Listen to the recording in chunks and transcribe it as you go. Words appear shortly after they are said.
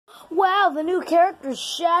Wow, the new character's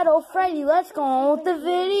Shadow Freddy. Let's go on with the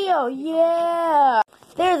video. Yeah.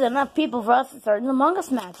 There's enough people for us to start an Among Us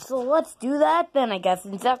match. So let's do that then, I guess,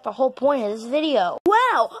 since that's the whole point of this video.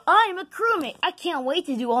 Wow, I'm a crewmate. I can't wait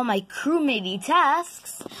to do all my crewmatey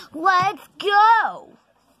tasks. Let's go.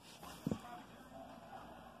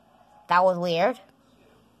 That was weird.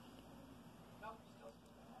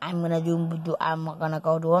 I'm gonna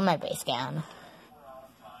go do a medbay scan.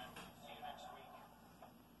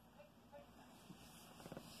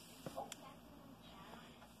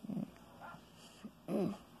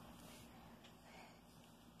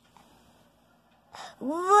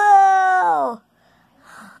 Whoa!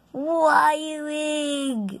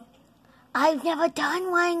 Wiring! I've never done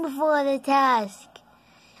one before the task.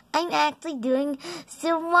 I'm actually doing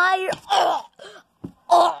some wire.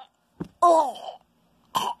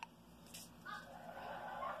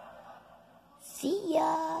 See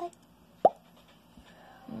ya.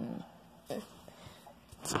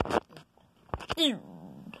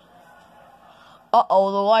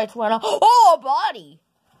 Uh-oh, the lights went off. Oh, a body!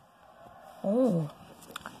 Oh.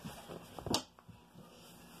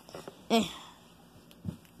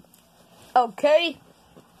 Okay.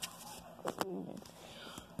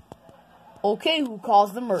 Okay, who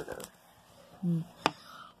caused the murder?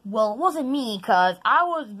 Well, it wasn't me, cause I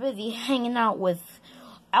was busy hanging out with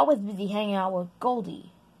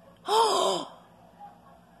Goldie. I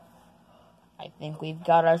think we've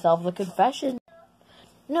got ourselves a confession.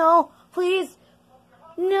 No, please.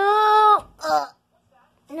 No.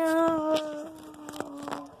 No.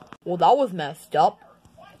 Well, that was messed up.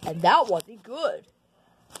 And that wasn't good.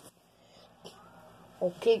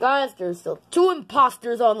 Okay, guys, there's still 2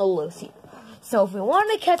 imposters on the loose here. So if we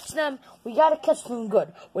want to catch them, we gotta catch them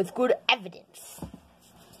good, with good evidence.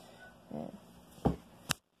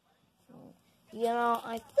 You know,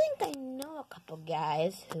 I think I know a couple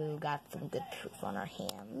guys who got some good proof on our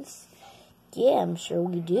hands. Yeah, I'm sure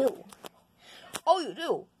we do. Oh, you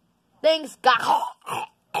do? Thanks, God.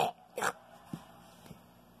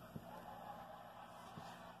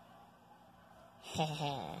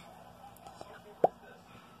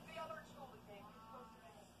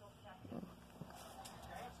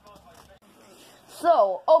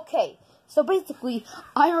 So, okay. So basically,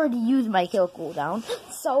 I already used my kill cooldown.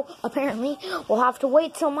 So apparently, we'll have to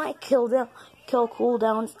wait till my kill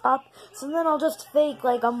cooldown's up. So then I'll just fake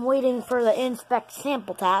like I'm waiting for the inspect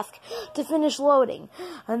sample task to finish loading.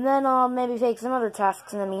 And then I'll maybe fake some other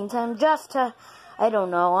tasks in the meantime just to, I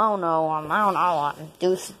don't know,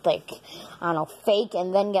 do like, I don't know, fake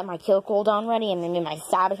and then get my kill cooldown ready and maybe my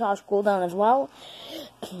sabotage cooldown as well.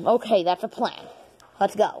 Okay, that's a plan.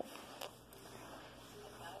 Let's go.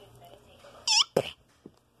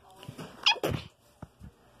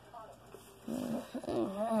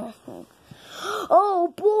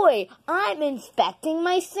 Oh boy, I'm inspecting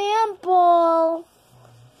my sample.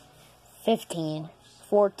 15,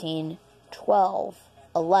 14, 12,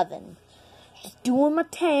 11. Just doing my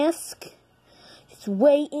task. Just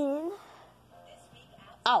waiting.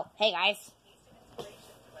 Oh, hey guys.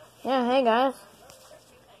 Yeah, hey guys.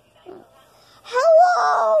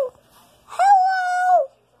 Hello! Hello!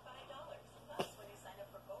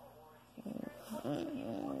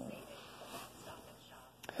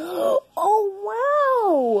 Oh,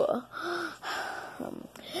 wow.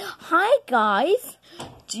 Hi, guys.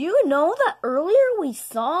 Do you know that earlier we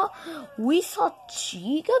saw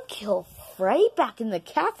Chica kill Frey back in the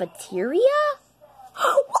cafeteria?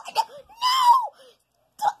 What? No!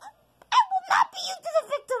 I will not be used as a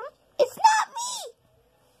victim. It's not me.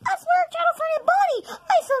 I swear to Shadow Freddy's body.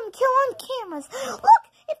 I saw him kill on cameras. Look,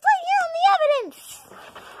 it's right here on the evidence.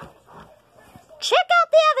 Check out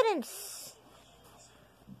the evidence.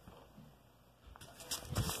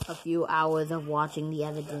 A few hours of watching the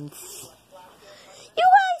evidence. You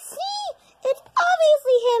guys see? It's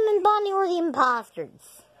obviously him and Bonnie were the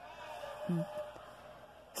imposters.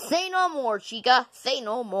 Say no more, Chica. Say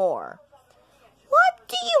no more. What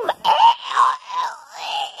do you...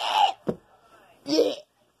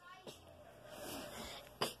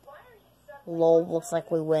 Lol, looks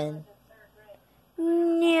like we win.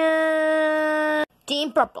 Yeah.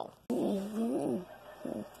 Team Purple.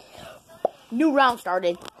 New round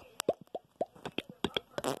started.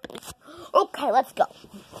 Okay, let's go.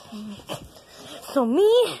 So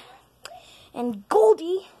me and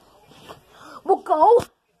Goldie will go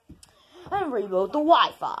and reboot the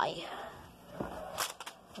Wi-Fi.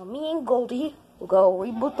 So me and Goldie will go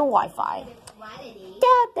reboot the Wi-Fi.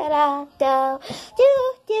 Da da da da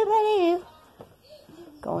do do do.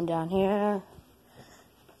 Going down here.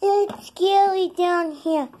 It's scary down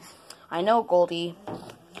here. I know, Goldie.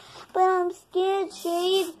 But I'm scared,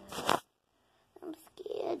 Shade.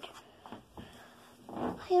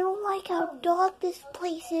 like how dark this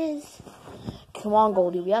place is. Come on,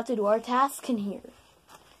 Goldie. We have to do our task in here.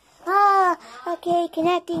 Okay,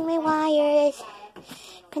 connecting my wires.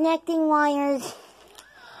 Connecting wires.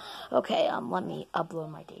 Okay, let me upload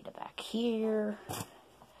my data back here.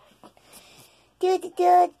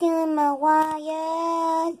 Doing my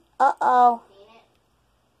wires. Uh-oh.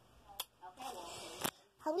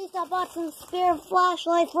 At least I bought some spare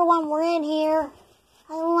flashlight for when we're in here.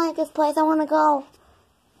 I don't like this place. I want to go.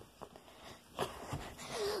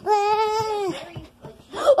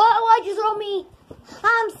 Oh, why'd you throw me?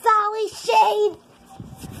 I'm sorry, Shade.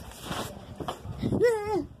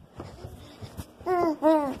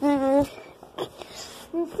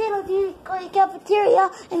 Instead of you go to the cafeteria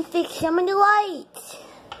and fix some of the lights.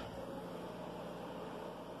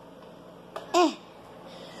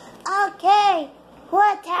 Okay,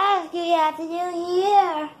 what task do you have to do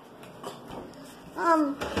here?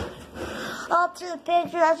 Up to the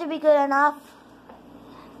picture, that should be good enough.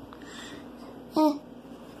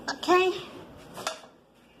 Okay.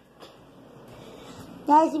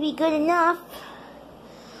 That should be good enough.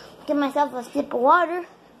 Get myself a sip of water.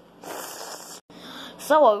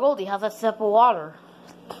 So, Goldie, how's that sip of water?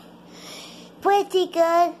 Pretty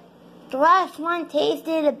good. The last one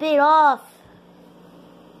tasted a bit off.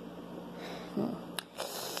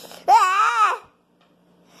 Ah!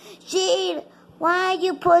 Shade, why'd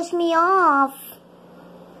you push me off?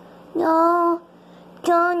 No,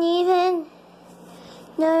 don't even.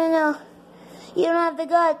 No. You don't have the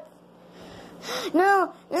guts.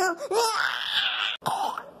 No.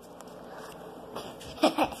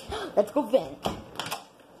 Let's go vent.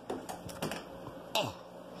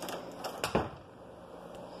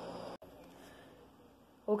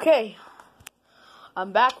 Okay,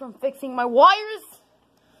 I'm back from fixing my wires.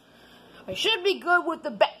 I should be good with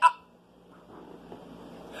the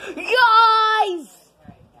guys!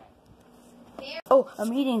 Oh, a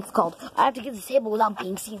meeting's called. I have to get this table without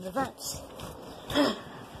being seen in the vents.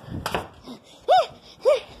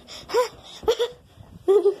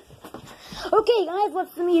 Okay, guys,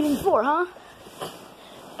 what's the meeting for, huh?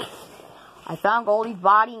 I found Goldie's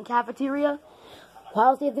body in cafeteria. Why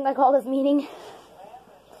else do you think I call this meeting?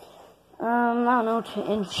 I don't know,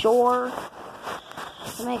 to ensure,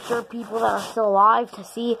 to make sure people that are still alive, to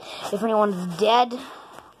see if anyone's dead.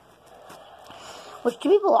 Which two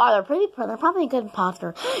people are, they're probably a good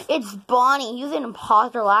imposter. It's Bonnie, he was an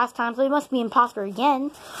imposter last time, so he must be an imposter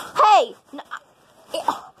again. Hey!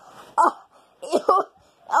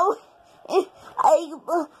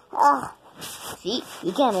 See,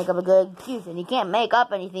 you can't make up a good excuse, and you can't make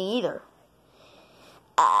up anything either.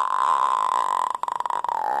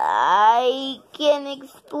 I can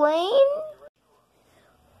explain?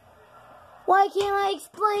 Why can't I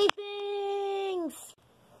explain things?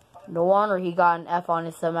 No wonder he got an F on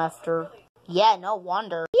his semester. Yeah, no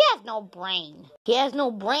wonder. He has no brain. He has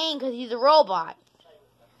no brain because he's a robot.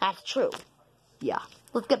 That's true. Yeah,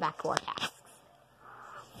 let's get back to our tasks.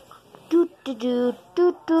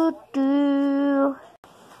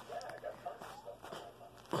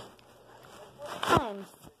 I'm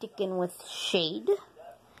sticking with Shade.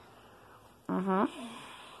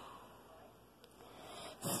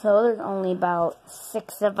 So there's only about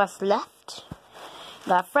 6 of us left.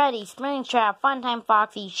 Got Freddy, Springtrap, Funtime,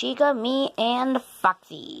 Foxy, Chica, me, and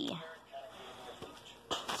Foxy.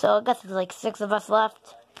 So I guess there's like 6 of us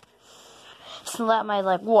left. So that might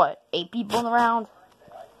like what? 8 people in the round?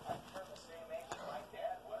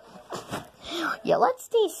 Yeah, let's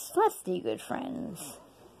stay good friends.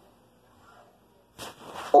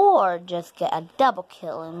 Or just get a double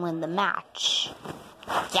kill and win the match.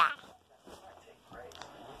 Yeah.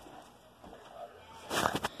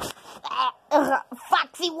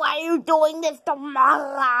 Foxy, why are you doing this to me?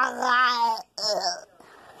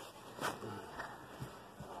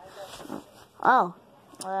 Oh.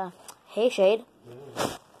 Hey, Shade.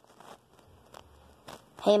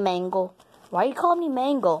 Hey, Mangle. Why are you calling me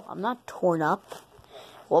Mangle? I'm not torn up.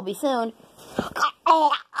 We'll be soon.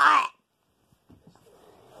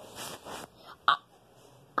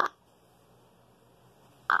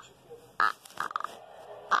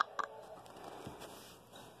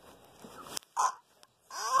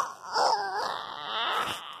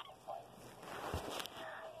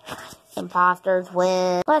 Imposters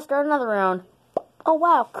win. Let's start another round. Oh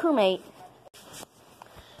wow, crewmate.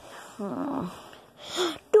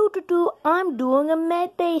 I'm doing a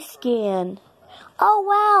med-bay scan. Oh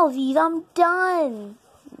wow, Z's, I'm done.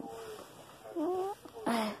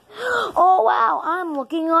 Oh wow, I'm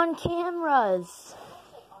looking on cameras.